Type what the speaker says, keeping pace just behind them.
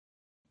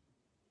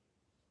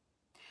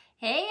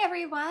Hey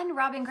everyone,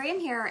 Robin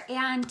Graham here,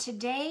 and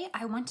today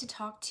I want to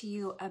talk to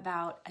you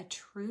about a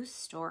true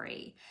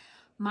story.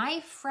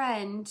 My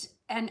friend,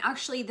 and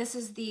actually this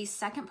is the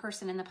second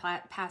person in the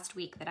past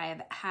week that I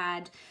have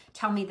had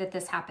tell me that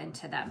this happened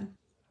to them.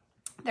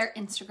 Their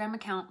Instagram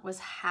account was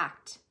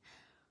hacked.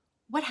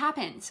 What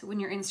happens when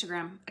your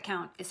Instagram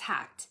account is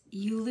hacked?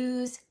 You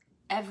lose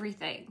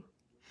everything.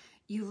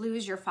 You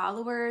lose your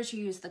followers,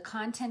 you lose the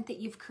content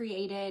that you've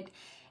created,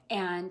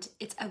 and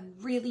it's a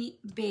really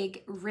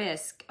big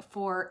risk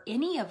for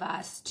any of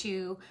us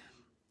to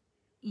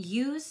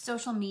use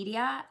social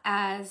media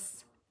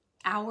as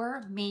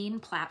our main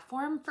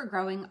platform for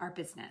growing our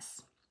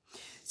business.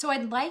 So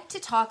I'd like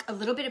to talk a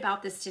little bit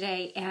about this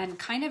today and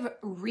kind of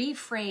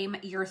reframe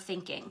your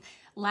thinking.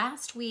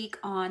 Last week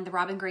on the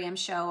Robin Graham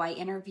Show, I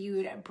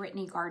interviewed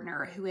Brittany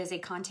Gardner, who is a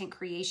content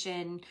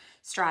creation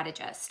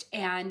strategist,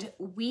 and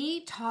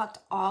we talked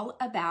all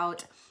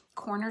about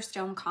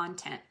cornerstone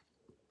content.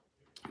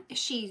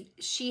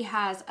 She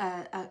has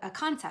a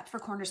concept for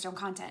cornerstone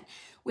content,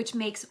 which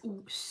makes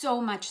so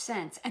much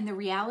sense. And the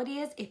reality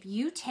is, if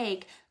you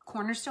take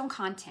cornerstone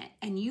content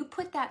and you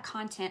put that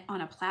content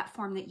on a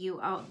platform that you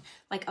own,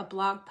 like a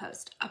blog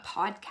post, a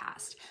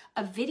podcast,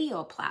 a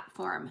video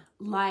platform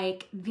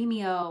like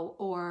Vimeo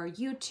or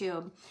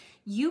YouTube,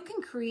 you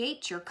can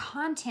create your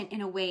content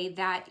in a way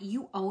that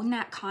you own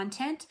that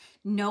content.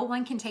 No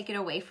one can take it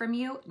away from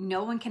you.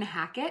 No one can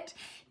hack it.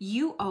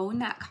 You own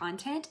that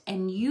content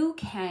and you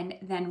can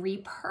then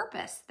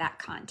repurpose that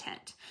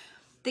content.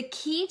 The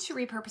key to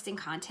repurposing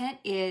content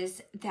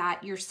is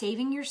that you're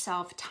saving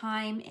yourself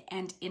time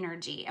and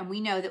energy. And we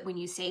know that when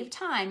you save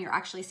time, you're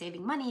actually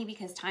saving money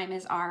because time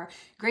is our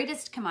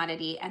greatest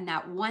commodity and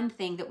that one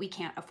thing that we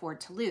can't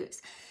afford to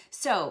lose.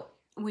 So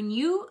when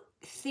you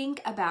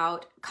think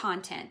about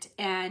content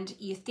and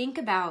you think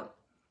about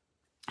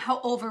how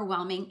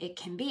overwhelming it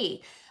can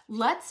be,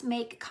 let's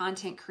make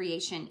content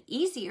creation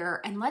easier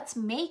and let's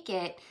make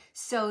it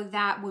so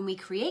that when we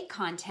create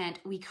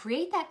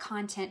that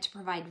content to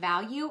provide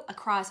value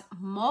across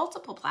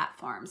multiple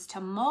platforms to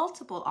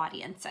multiple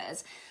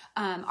audiences.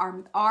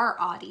 Our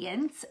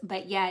audience,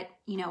 but yet,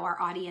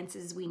 our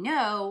audiences we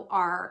know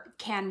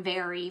can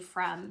vary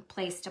from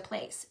place to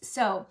place.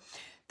 So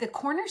the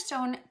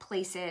cornerstone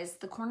places,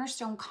 the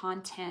cornerstone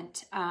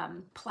content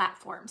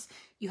platforms,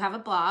 you have a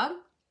blog.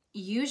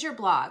 Use your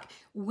blog.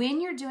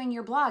 When you're doing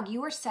your blog,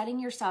 you are setting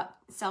yourself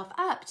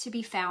up to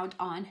be found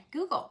on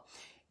Google.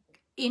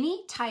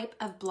 Any type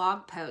of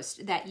blog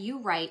post that you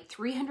write,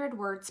 300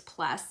 words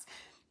plus,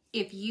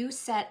 if you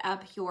set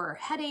up your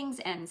headings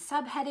and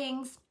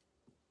subheadings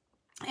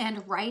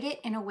and write it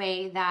in a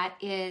way that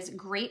is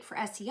great for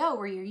SEO,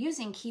 where you're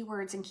using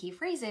keywords and key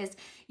phrases,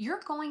 you're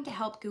going to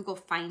help Google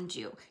find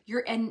you.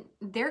 And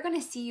they're going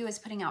to see you as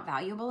putting out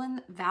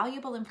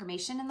valuable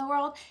information in the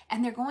world,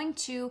 and they're going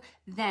to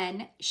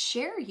then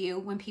share you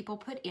when people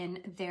put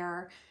in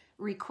their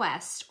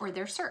request or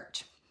their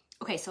search.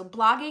 Okay, so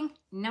blogging,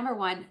 number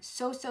one,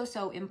 so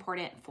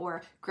important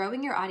for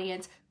growing your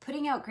audience,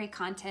 putting out great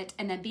content,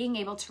 and then being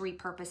able to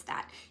repurpose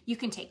that. You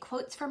can take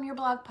quotes from your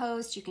blog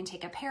post, you can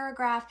take a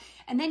paragraph,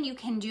 and then you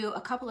can do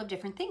a couple of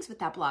different things with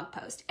that blog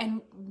post.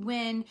 And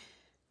when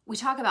we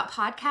talk about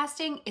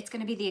podcasting, it's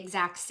going to be the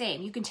exact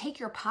same. You can take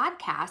your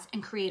podcast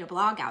and create a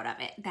blog out of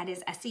it that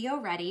is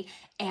SEO ready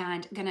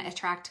and going to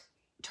attract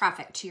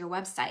traffic to your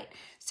website.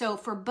 So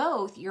for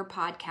both your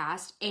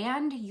podcast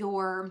and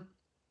your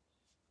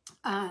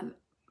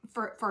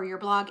for your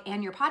blog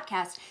and your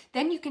podcast,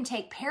 then you can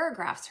take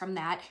paragraphs from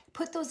that,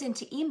 put those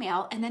into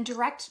email, and then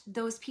direct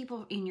those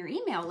people in your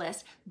email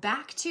list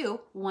back to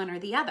one or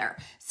the other,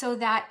 so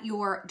that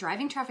you're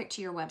driving traffic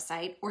to your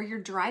website or you're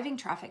driving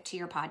traffic to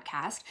your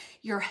podcast.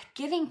 You're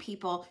giving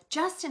people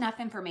just enough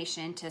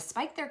information to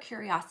spike their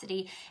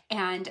curiosity,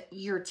 and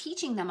you're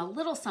teaching them a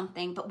little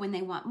something, but when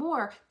they want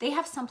more, they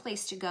have some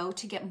place to go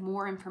to get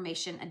more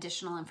information,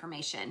 additional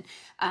information,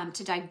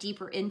 to dive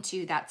deeper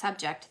into that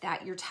subject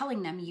that you're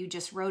telling them you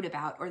just wrote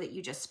about or that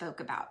you just spoke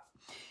about.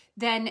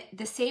 Then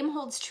the same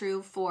holds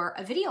true for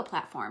a video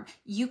platform.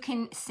 You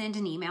can send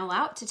an email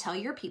out to tell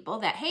your people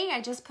that, hey, I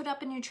just put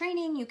up a new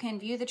training. You can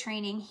view the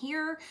training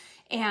here.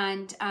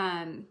 And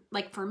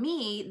like for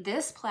me,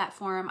 this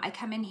platform, I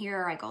come in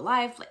here, I go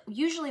live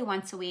usually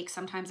once a week.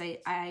 Sometimes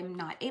I'm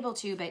not able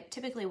to, but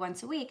typically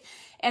once a week.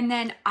 And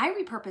then I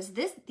repurpose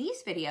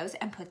these videos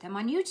and put them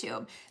on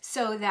YouTube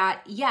so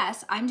that,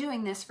 yes, I'm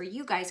doing this for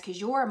you guys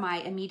because you're my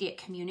immediate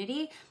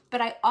community, but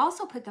I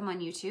also put them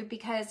on YouTube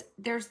because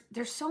there's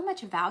so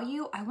much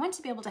value. I want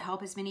to be able to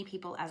help as many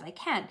people as I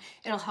can.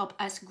 It'll help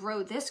us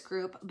grow this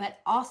group, but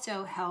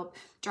also help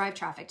drive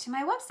traffic to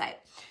my website.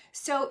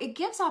 So it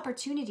gives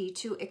opportunity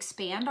to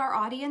expand our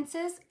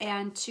audiences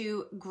and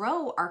to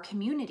grow our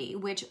community,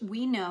 which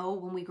we know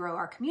when we grow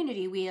our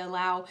community, we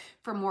allow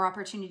for more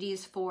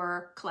opportunities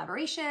for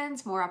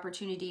collaborations, more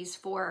opportunities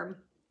for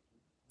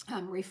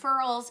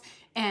referrals,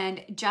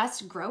 and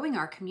just growing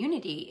our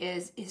community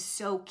is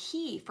so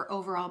key for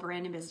overall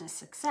brand and business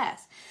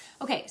success.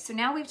 Okay, so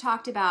now we've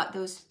talked about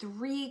those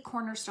 3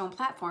 cornerstone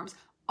platforms.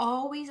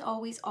 always,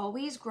 always,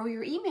 always grow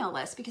your email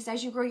list, because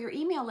as you grow your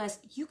email list,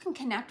 you can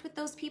connect with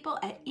those people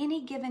at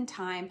any given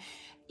time.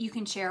 You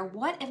can share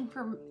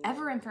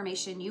whatever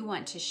information you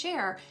want to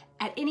share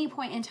at any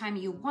point in time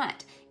you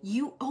want.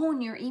 You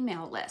own your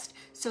email list.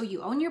 So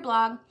you own your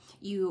blog,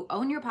 you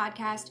own your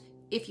podcast,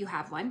 if you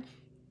have one,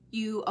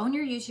 you own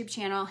your YouTube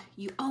channel,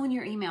 you own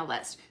your email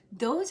list.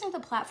 Those are the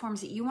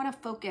platforms that you want to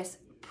focus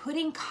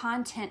putting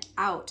content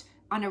out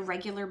on a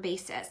regular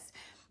basis.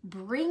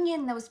 Bring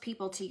in those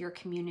people to your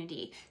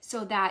community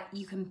so that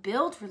you can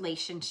build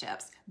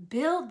relationships,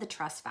 build the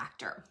trust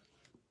factor.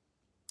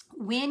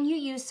 When you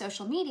use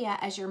social media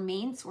as your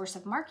main source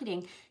of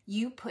marketing,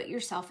 you put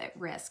yourself at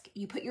risk.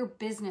 You put your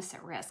business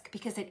at risk,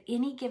 because at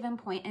any given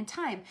point in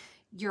time,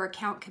 your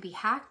account could be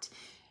hacked.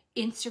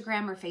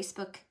 Instagram or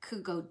Facebook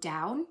could go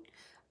down.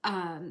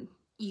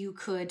 You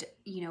could,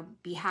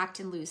 be hacked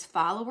and lose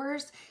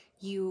followers.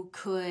 You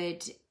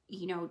could,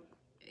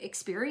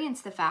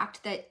 experience the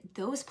fact that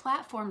those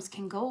platforms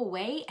can go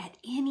away at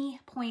any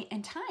point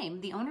in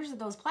time. The owners of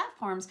those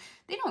platforms,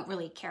 they don't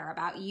really care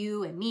about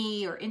you and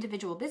me or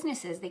individual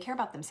businesses. They care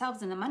about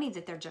themselves and the money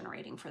that they're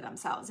generating for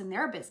themselves and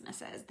their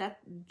businesses. That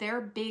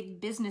they're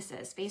big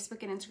businesses.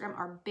 Facebook and Instagram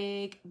are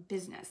big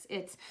business.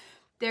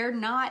 They're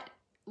not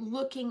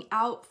looking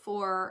out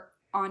for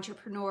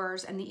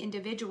entrepreneurs and the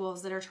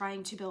individuals that are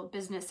trying to build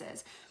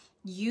businesses.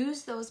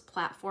 Use those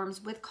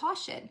platforms with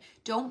caution.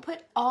 Don't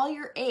put all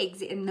your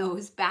eggs in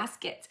those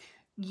baskets.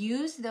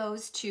 Use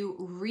those to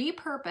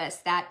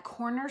repurpose that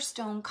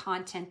cornerstone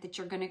content that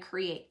you're going to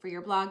create for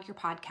your blog, your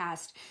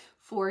podcast,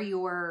 for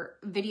your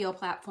video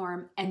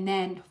platform, and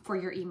then for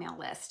your email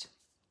list.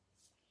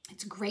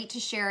 It's great to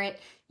share it.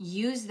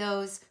 Use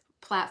those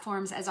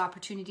platforms as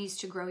opportunities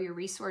to grow your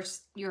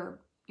resource, your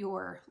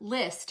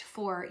list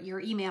for your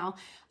email,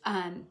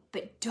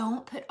 but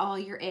don't put all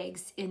your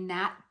eggs in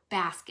that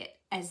basket,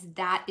 as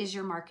that is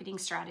your marketing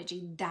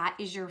strategy. That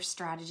is your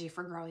strategy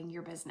for growing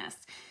your business.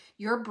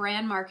 Your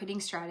brand marketing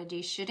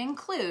strategy should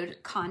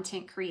include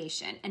content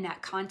creation, and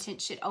that content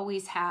should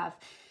always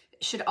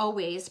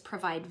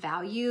provide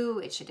value.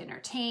 It should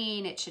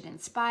entertain, it should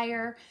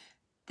inspire.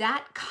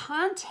 That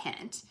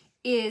content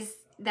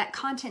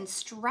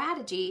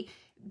strategy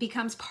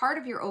becomes part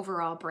of your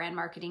overall brand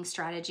marketing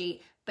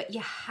strategy, but you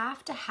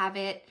have to have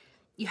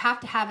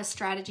a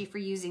strategy for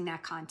using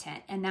that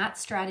content. And that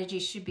strategy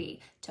should be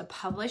to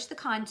publish the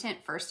content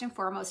first and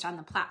foremost on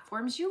the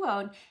platforms you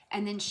own,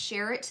 and then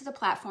share it to the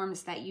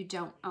platforms that you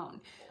don't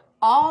own.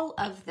 All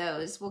of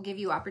those will give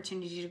you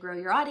opportunity to grow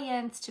your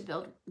audience, to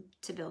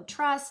build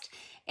trust,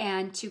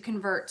 and to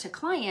convert to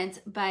clients.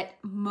 But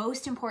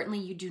most importantly,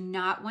 you do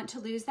not want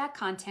to lose that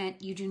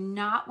content. You do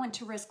not want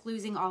to risk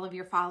losing all of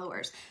your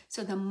followers.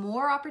 So the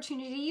more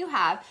opportunity you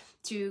have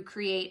to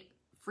create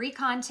free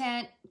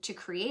content, to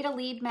create a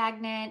lead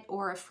magnet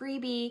or a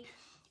freebie,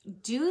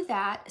 do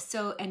that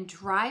and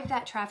drive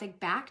that traffic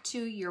back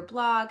to your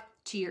blog,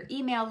 to your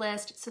email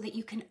list, so that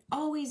you can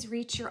always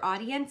reach your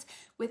audience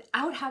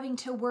without having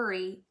to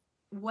worry,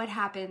 what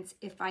happens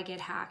if I get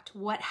hacked?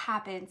 What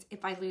happens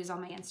if I lose all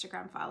my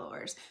Instagram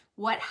followers?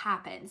 What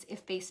happens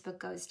if Facebook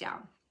goes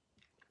down?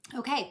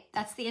 Okay,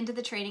 that's the end of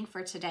the training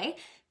for today.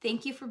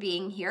 Thank you for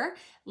being here.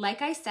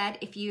 Like I said,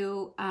 if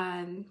you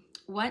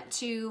want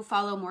to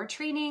follow more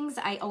trainings,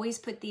 I always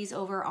put these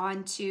over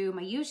onto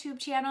my YouTube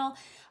channel.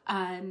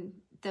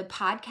 The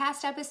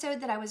podcast episode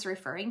that I was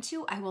referring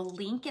to, I will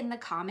link in the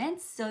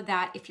comments, so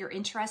that if you're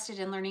interested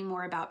in learning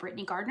more about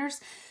Brittany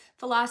Gardner's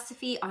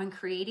philosophy on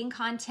creating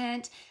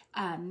content,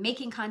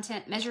 making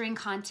content, measuring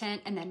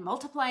content, and then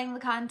multiplying the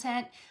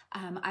content,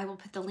 I will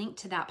put the link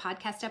to that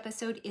podcast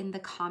episode in the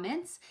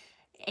comments.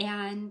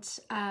 And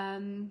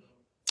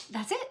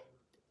that's it.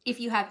 If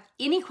you have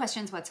any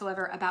questions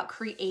whatsoever about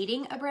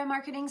creating a brand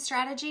marketing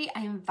strategy,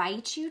 I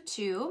invite you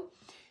to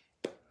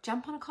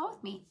jump on a call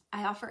with me.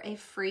 I offer a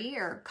free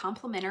or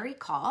complimentary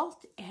call,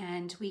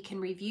 and we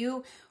can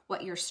review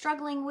what you're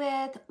struggling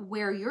with,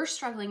 where you're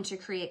struggling to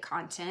create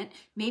content.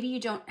 Maybe you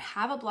don't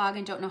have a blog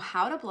and don't know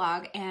how to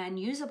blog and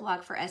use a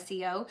blog for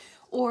SEO,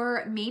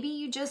 or maybe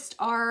you just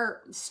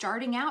are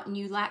starting out and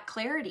you lack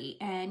clarity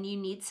and you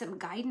need some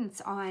guidance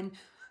on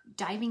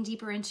diving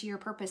deeper into your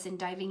purpose and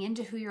diving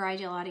into who your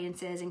ideal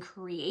audience is and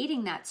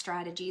creating that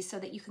strategy so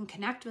that you can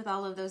connect with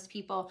all of those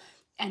people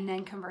and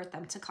then convert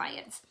them to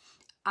clients.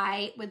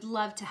 I would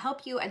love to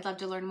help you. I'd love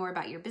to learn more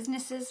about your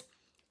businesses.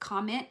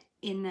 Comment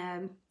in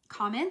the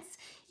comments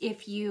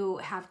if you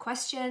have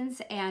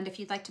questions, and if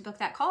you'd like to book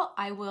that call,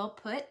 I will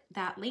put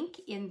that link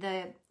in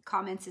the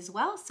comments as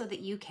well, so that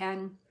you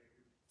can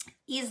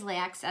easily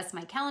access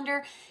my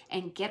calendar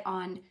and get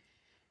on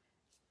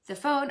the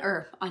phone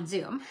or on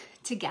Zoom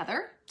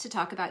together to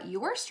talk about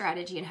your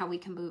strategy and how we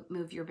can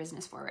move your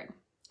business forward.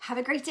 Have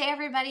a great day,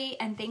 everybody,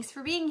 and thanks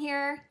for being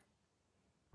here.